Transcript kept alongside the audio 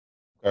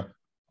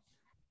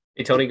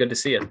Hey Tony, good to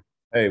see you.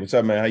 Hey, what's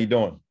up, man? How you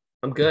doing?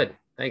 I'm good,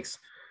 thanks.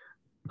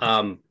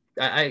 Um,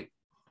 I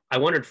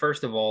wondered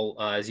first of all,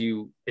 as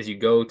you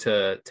go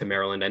to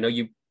Maryland, I know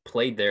you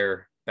played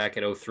there back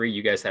in '03.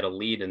 You guys had a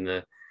lead in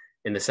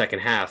the second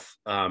half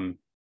when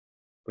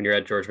you're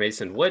at George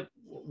Mason.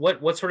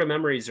 What sort of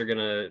memories are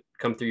gonna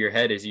come through your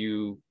head as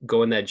you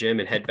go in that gym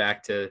and head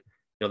back to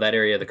that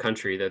area of the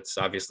country that's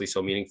obviously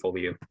so meaningful to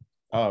you?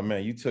 Oh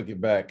man, you took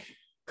it back.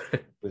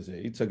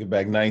 You took it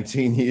back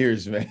 19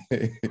 years, man.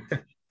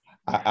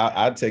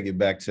 I take it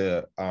back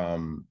to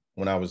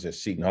when I was at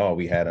Seton Hall.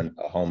 We had a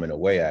home and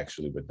away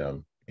actually with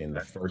them in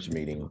the first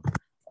meeting.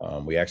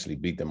 We actually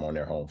beat them on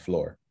their home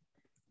floor.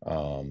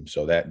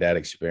 So that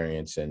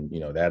experience and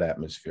that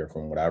atmosphere,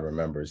 from what I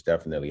remember, is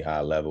definitely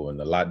high level and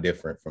a lot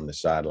different from the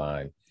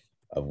sideline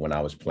of when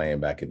I was playing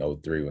back in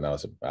 '03 when I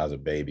was a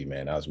baby,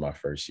 man. That was my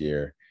first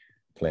year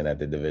playing at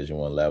the Division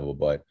I level,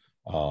 but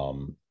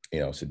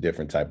it's a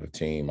different type of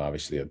team,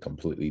 obviously a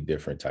completely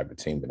different type of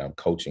team that I'm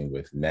coaching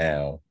with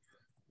now.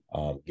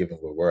 Given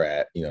where we're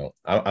at,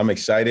 I'm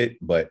excited,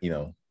 but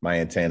my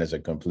antennas are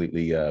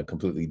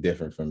completely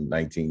different from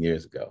 19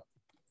 years ago.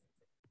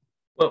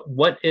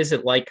 What is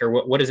it like, or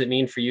what does it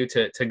mean for you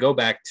to go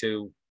back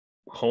to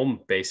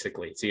home,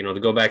 basically? So to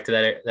go back to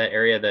that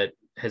area that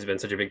has been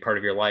such a big part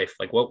of your life.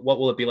 Like, what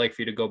will it be like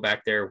for you to go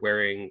back there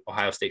wearing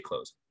Ohio State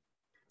clothes?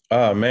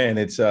 Oh man,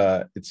 it's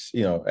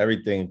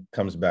everything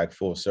comes back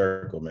full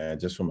circle, man.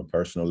 Just from a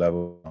personal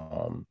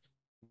level,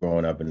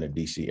 growing up in the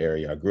DC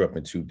area, I grew up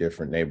in two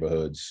different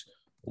neighborhoods.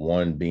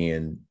 One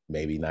being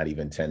maybe not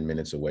even 10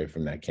 minutes away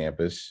from that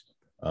campus,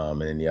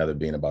 and then the other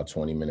being about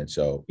 20 minutes.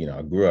 So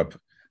I grew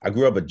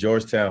up a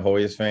Georgetown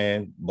Hoyas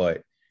fan,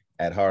 but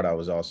at heart I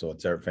was also a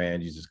Terp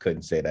fan. You just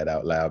couldn't say that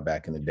out loud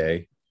back in the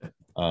day,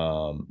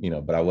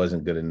 but I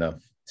wasn't good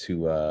enough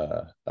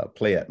to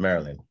play at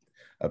Maryland,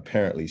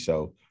 apparently.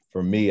 So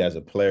for me as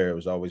a player, it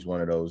was always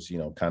one of those,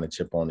 kind of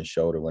chip on the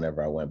shoulder.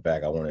 Whenever I went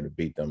back, I wanted to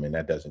beat them, and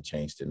that doesn't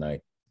change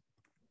tonight.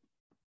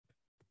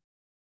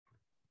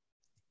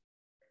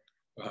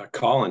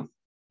 Colin,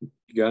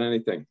 you got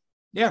anything?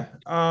 Yeah.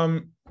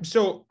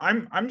 So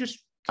I'm just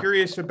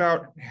curious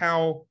about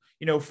how,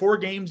 4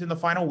 games in the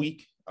final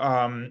week.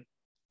 And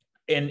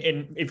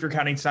if you're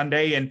counting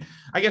Sunday, and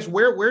I guess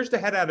where's the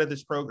head out of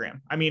this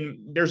program? I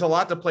mean, there's a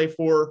lot to play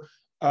for,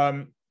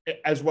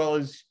 as well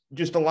as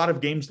just a lot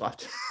of games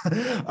left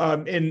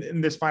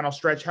in this final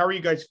stretch. How are you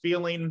guys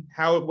feeling?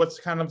 What's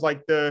kind of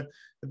like the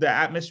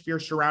atmosphere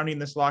surrounding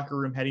this locker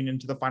room heading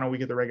into the final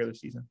week of the regular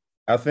season?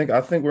 I think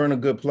we're in a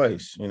good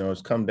place.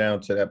 It's come down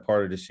to that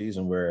part of the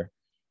season where,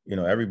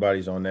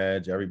 everybody's on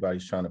edge,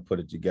 everybody's trying to put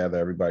it together,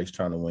 everybody's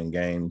trying to win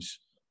games.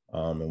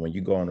 And when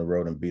you go on the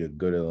road and beat a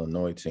good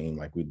Illinois team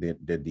like we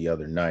did the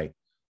other night,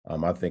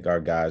 I think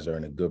our guys are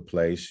in a good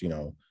place.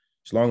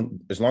 As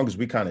long as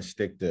we kind of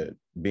stick to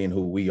being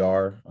who we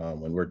are,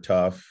 when we're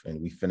tough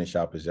and we finish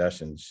our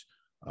possessions,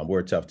 we're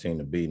a tough team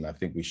to beat. And I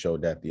think we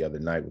showed that the other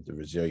night with the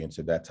resilience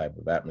of that type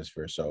of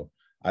atmosphere. So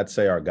I'd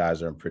say our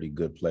guys are in pretty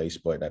good place,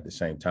 but at the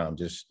same time,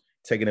 just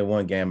taking it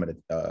one game at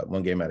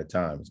a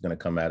time. It's going to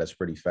come at us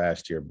pretty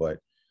fast here, but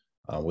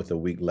with a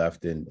week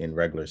left in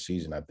regular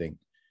season, I think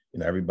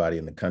everybody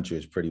in the country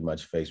is pretty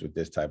much faced with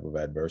this type of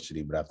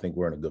adversity. But I think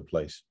we're in a good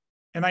place.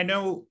 And I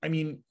know,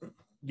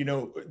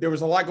 there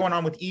was a lot going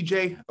on with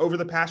EJ over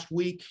the past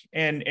week,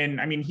 and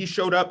I mean, he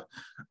showed up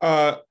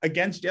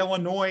against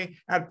Illinois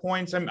at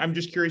points. I'm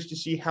just curious to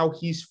see how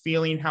he's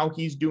feeling, how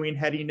he's doing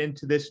heading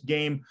into this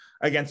game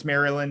against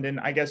Maryland, and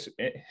I guess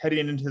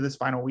heading into this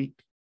final week.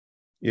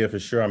 Yeah, for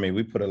sure. I mean,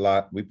 we put a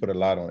lot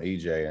on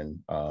EJ,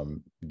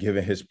 and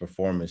given his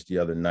performance the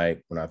other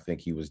night, when I think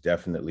he was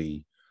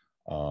definitely,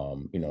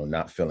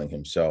 not feeling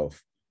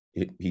himself,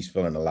 he's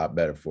feeling a lot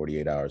better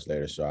 48 hours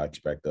later. So I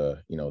expect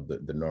the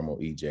normal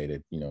EJ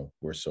that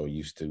we're so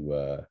used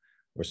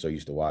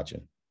to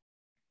watching.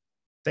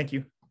 Thank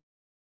you.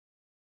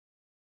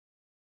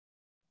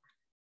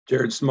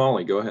 Jared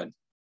Smalley, go ahead.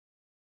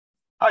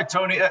 Hi,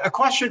 Tony. A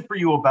question for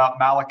you about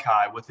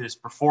Malachi with his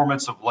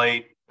performance of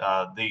late,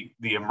 the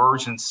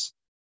emergence,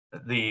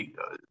 the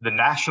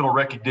national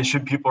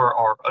recognition. People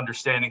are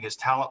understanding his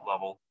talent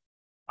level.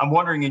 I'm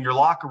wondering, in your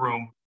locker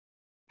room,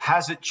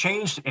 has it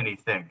changed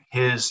anything,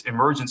 his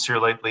emergence here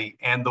lately,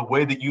 and the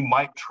way that you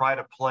might try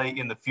to play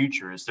in the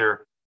future? Is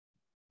there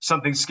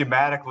something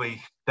schematically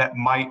that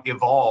might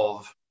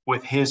evolve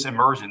with his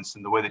emergence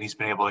and the way that he's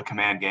been able to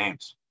command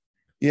games?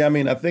 Yeah, I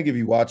mean, I think if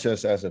you watch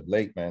us as of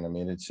late, man, I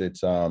mean,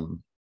 it's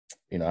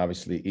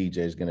obviously EJ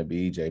is going to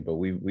be EJ, but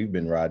we've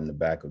been riding the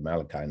back of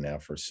Malachi now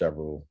for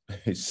several,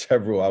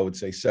 I would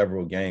say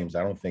several games.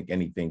 I don't think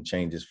anything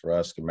changes for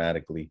us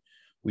schematically.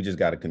 We just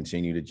got to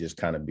continue to just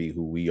kind of be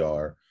who we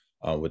are,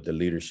 with the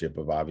leadership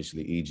of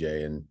obviously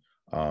EJ, and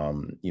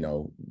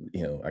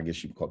I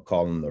guess you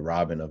call him the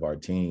Robin of our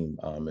team,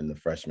 and the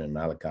freshman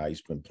Malachi.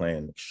 He's been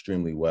playing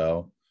extremely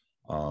well,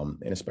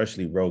 and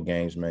especially road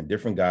games, man.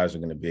 Different guys are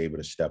going to be able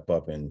to step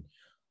up and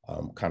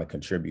kind of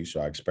contribute.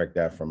 So I expect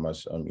that from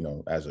us,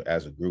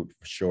 as a group,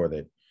 for sure.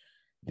 That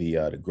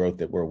the growth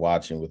that we're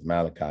watching with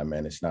Malachi,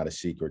 man, it's not a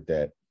secret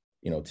that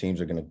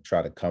teams are going to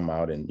try to come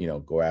out and,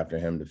 go after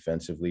him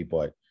defensively.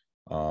 But,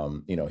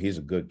 he's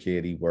a good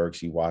kid. He works,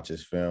 he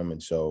watches film.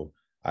 And so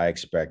I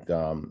expect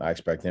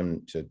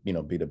him to,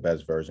 be the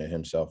best version of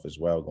himself as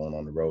well, going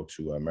on the road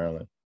to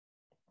Maryland.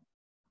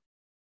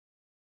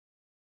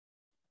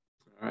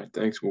 All right,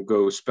 thanks. We'll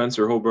go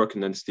Spencer Holbrook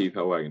and then Steve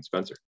Hellwagon.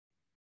 Spencer.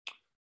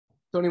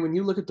 Tony, when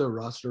you look at the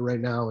roster right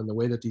now and the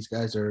way that these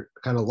guys are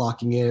kind of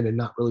locking in and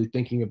not really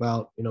thinking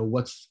about,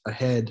 what's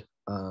ahead,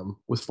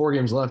 with 4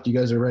 games left, you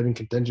guys are right in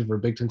contention for a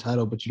Big Ten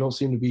title, but you don't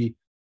seem to be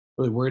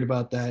really worried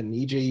about that. And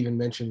EJ even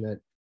mentioned that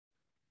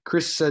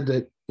Chris said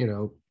that,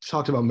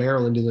 talked about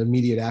Maryland in the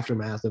immediate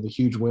aftermath of a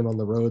huge win on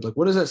the road. Like,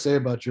 what does that say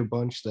about your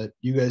bunch that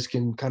you guys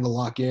can kind of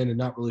lock in and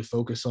not really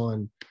focus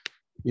on,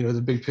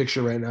 the big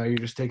picture right now? You're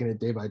just taking it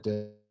day by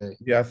day.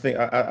 Yeah, I think,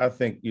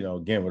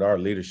 again, with our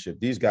leadership,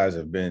 these guys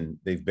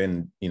they've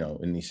been,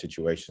 in these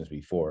situations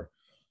before.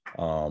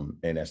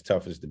 And as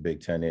tough as the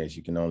Big Ten is,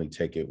 you can only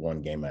take it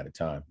one game at a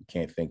time. You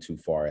can't think too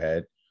far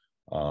ahead.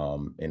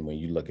 And when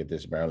you look at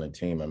this Maryland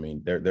team, I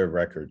mean, their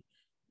record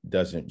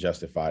doesn't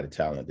justify the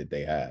talent that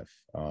they have.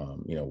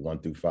 1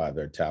 through 5,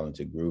 they're a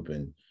talented group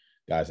and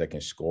guys that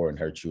can score and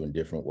hurt you in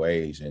different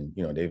ways. And,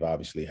 they've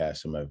obviously had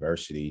some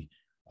adversity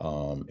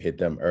hit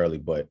them early,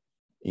 but,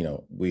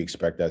 we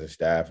expect as a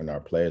staff and our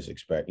players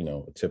expect,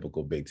 a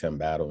typical Big Ten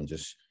battle and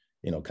just,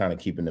 kind of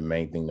keeping the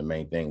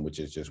main thing, which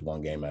is just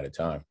one game at a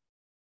time.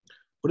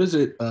 What is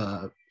it?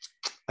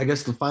 I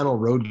guess the final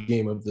road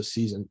game of the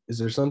season. Is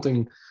there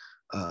something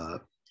a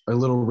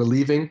little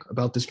relieving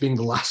about this being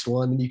the last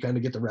one and you kind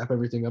of get to wrap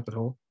everything up at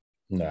home?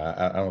 No,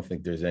 I don't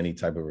think there's any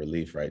type of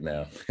relief right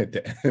now at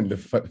the end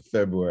of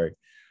February.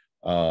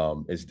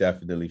 It's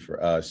definitely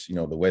for us,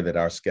 the way that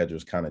our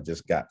schedules kind of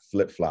just got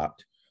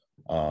flip-flopped.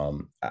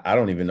 I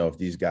don't even know if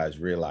these guys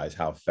realize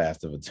how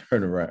fast of a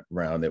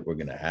turnaround that we're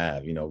going to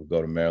have. We'll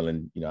go to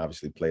Maryland,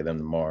 obviously play them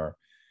tomorrow,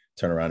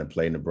 turn around and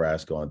play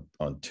Nebraska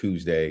on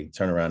Tuesday,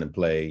 turn around and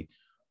play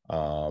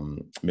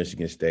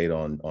Michigan State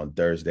on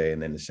Thursday,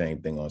 and then the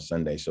same thing on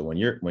Sunday. So when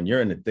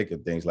you're in the thick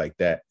of things like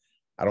that,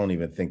 I don't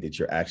even think that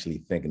you're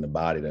actually thinking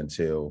about it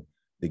until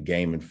the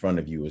game in front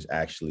of you is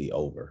actually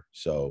over.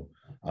 So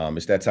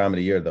it's that time of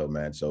the year though,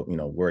 man. So,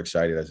 we're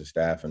excited as a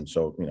staff, and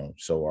so,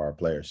 so are our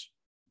players.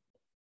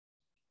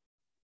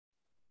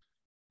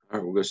 All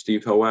right, we'll go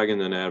Steve Hellwagon,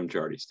 then Adam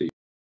Jardy. Steve.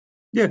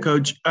 Yeah,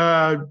 Coach.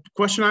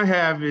 Question I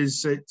have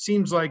is, it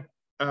seems like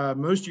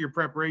most of your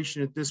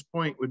preparation at this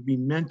point would be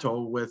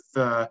mental with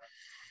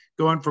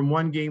going from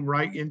one game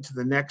right into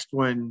the next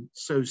one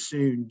so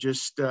soon.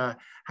 Just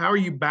how are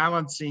you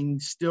balancing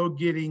still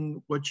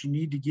getting what you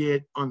need to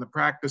get on the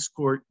practice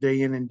court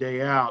day in and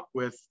day out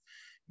with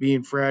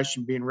being fresh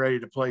and being ready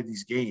to play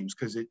these games?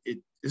 Because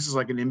this is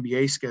like an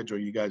NBA schedule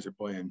you guys are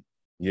playing.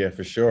 Yeah,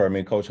 for sure. I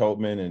mean, Coach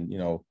Holtman and,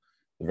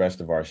 the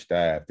rest of our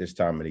staff this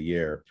time of the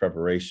year,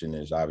 preparation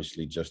is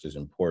obviously just as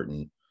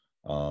important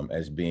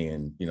as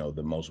being,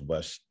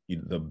 the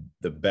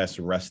best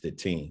rested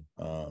team.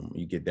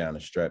 You get down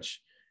the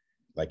stretch,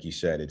 like you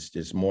said, it's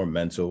just more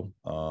mental.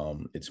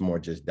 It's more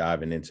just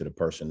diving into the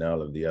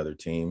personnel of the other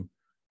team.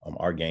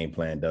 Our game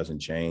plan doesn't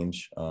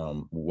change.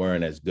 We're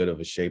in as good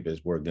of a shape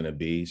as we're going to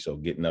be. So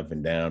getting up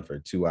and down for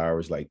 2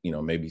 hours, like,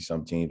 maybe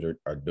some teams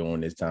are doing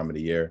this time of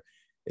the year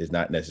is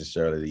not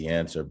necessarily the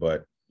answer.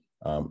 But,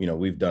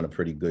 we've done a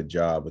pretty good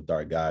job with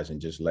our guys and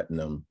just letting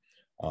them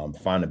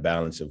find a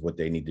balance of what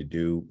they need to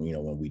do,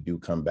 when we do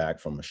come back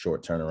from a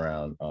short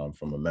turnaround,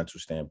 from a mental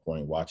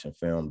standpoint, watching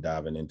film,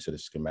 diving into the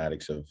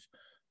schematics of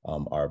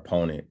our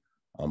opponent,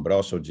 but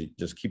also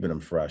just keeping them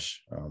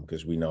fresh,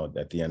 because we know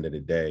at the end of the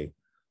day,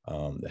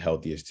 the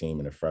healthiest team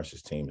and the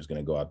freshest team is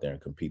going to go out there and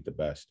compete the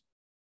best.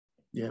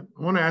 Yeah,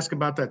 I want to ask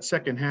about that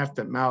second half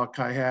that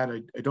Malachi had.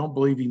 I don't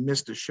believe he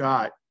missed a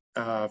shot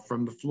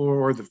from the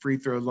floor or the free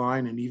throw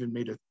line, and even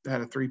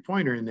had a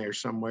 3-pointer in there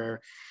somewhere.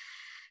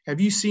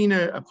 Have you seen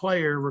a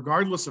player,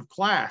 regardless of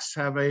class,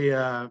 have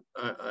a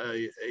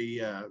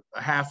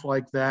half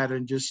like that?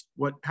 And just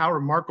how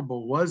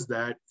remarkable was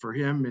that for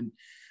him and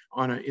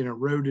in a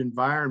road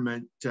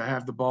environment to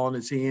have the ball in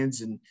his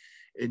hands and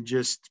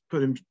just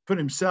put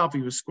himself?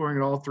 He was scoring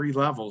at all 3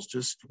 levels.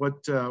 Just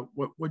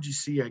what'd you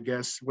see? I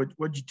guess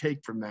what'd you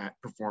take from that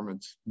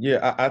performance?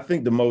 Yeah, I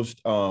think the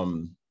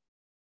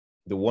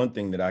one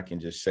thing that I can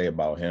just say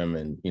about him,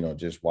 and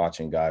just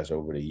watching guys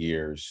over the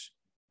years,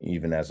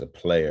 even as a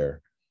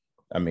player,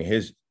 I mean,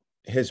 his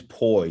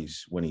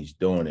poise when he's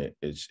doing it,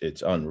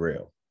 it's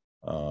unreal.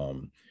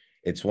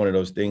 It's one of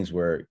those things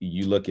where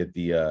you look at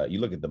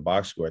the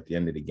box score at the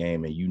end of the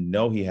game, and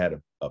he had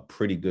a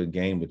pretty good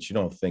game, but you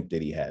don't think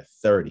that he had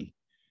 30,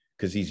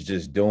 because he's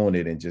just doing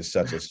it in just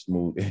such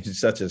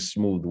a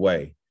smooth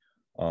way.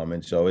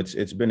 And so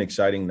it's been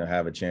exciting to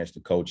have a chance to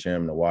coach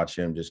him, to watch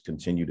him just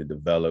continue to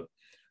develop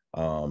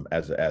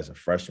as a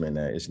freshman.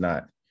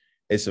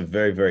 It's a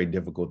very, very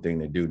difficult thing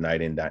to do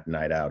night in,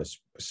 night out,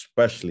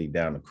 especially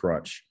down the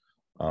crunch.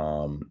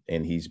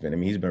 And he's been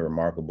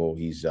remarkable.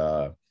 He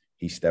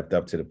stepped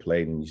up to the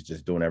plate, and he's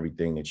just doing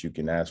everything that you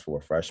can ask for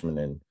a freshman.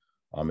 And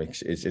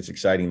it's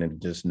exciting to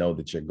just know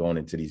that you're going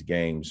into these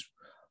games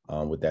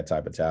with that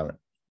type of talent.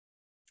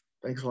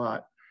 Thanks a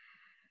lot.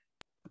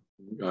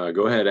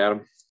 Go ahead,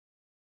 Adam.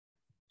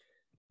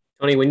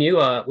 Tony, when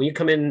you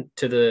come in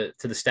to the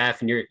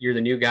staff and you're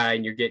the new guy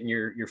and you're getting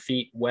your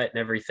feet wet and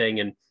everything,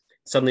 and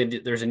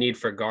suddenly there's a need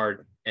for a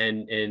guard,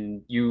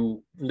 and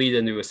you lead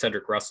into a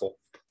Cedric Russell,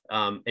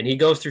 and he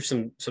goes through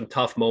some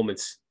tough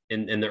moments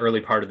in the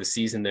early part of the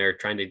season there,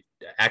 trying to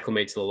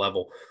acclimate to the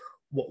level.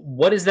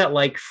 What is that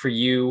like for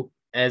you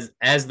as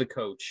the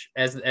coach,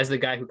 as the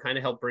guy who kind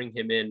of helped bring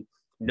him in,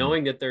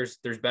 knowing that there's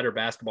better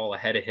basketball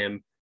ahead of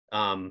him,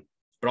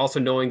 but also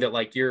knowing that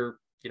like you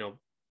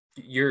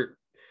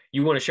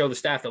want to show the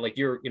staff that like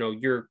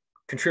you're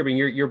contributing,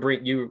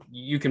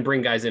 you can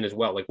bring guys in as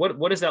well. Like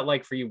what is that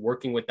like for you,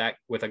 working with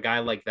a guy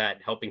like that,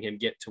 and helping him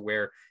get to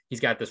where he's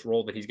got this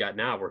role that he's got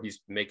now, where he's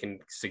making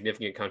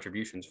significant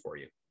contributions for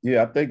you?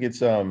 Yeah, I think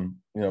it's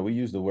we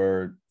use the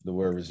word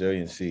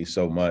resiliency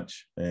so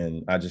much,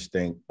 and I just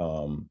think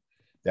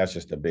that's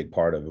just a big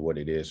part of what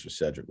it is for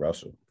Cedric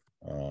Russell.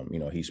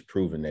 He's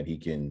proven that he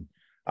can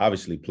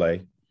obviously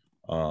play,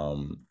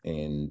 and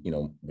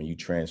when you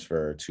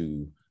transfer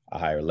to a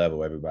higher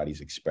level,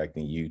 everybody's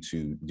expecting you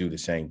to do the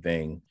same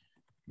thing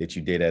that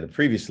you did at a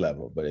previous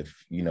level. But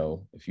if you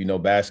know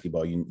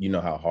basketball, you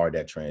know how hard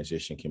that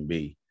transition can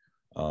be.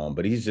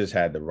 But he's just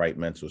had the right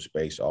mental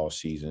space all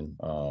season,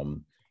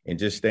 and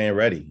just staying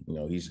ready.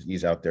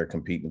 He's out there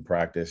competing in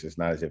practice. It's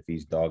not as if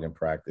he's dogging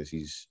practice.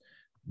 He's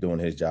doing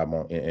his job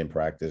in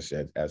practice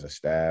as a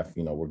staff.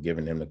 We're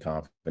giving him the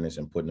confidence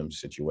and putting him in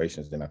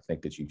situations. And I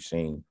think that you've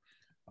seen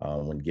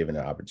when given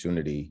the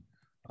opportunity,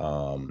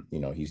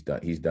 he's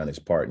done his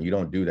part. And you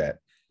don't do that.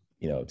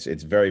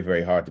 It's very,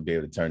 very hard to be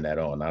able to turn that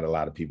on. Not a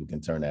lot of people can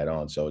turn that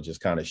on. So it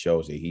just kind of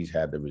shows that he's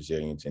had the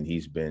resilience, and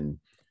he's been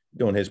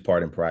doing his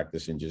part in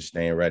practice and just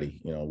staying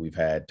ready. We've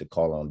had to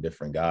call on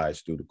different guys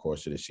through the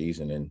course of the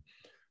season, and a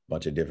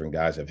bunch of different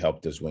guys have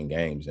helped us win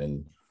games.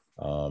 And,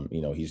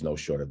 he's no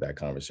short of that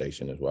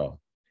conversation as well.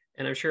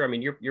 And I'm sure,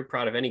 you're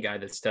proud of any guy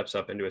that steps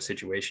up into a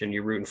situation.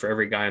 You're rooting for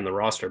every guy on the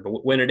roster.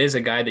 But when it is a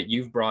guy that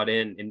you've brought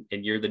in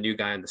and you're the new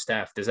guy on the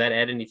staff, does that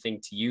add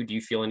anything to you? Do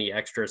you feel any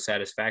extra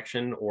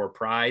satisfaction or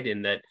pride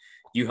in that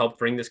you helped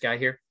bring this guy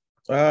here?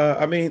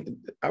 I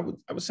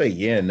would say,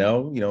 yeah,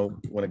 no.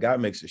 When a guy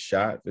makes a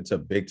shot, if it's a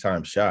big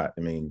time shot,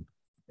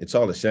 it's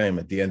all the same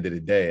at the end of the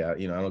day. I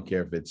don't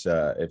care if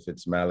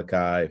it's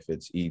Malachi, if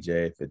it's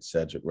EJ, if it's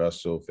Cedric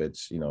Russell, if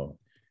it's,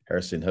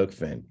 Harrison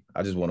Hookfin.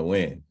 I just want to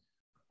win.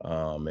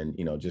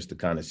 And just to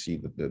kind of see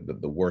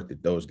the work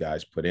that those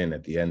guys put in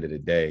at the end of the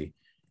day,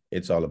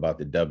 it's all about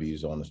the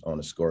W's on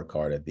the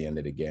scorecard at the end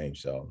of the game.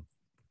 So,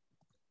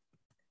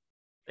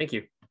 thank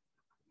you.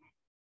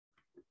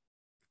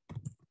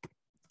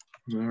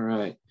 All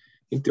right. I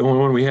think the only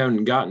one we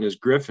haven't gotten is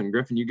Griffin.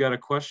 Griffin, you got a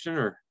question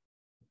or?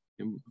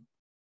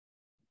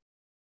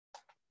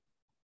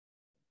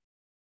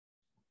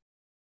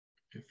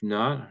 If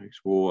not, I guess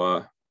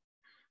we'll.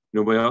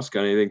 Nobody else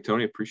got anything?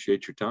 Tony,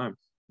 appreciate your time.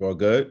 Well,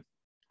 good.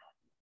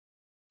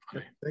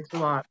 Okay. Thanks a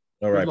lot.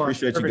 All right.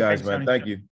 Appreciate you guys, man. Thank you.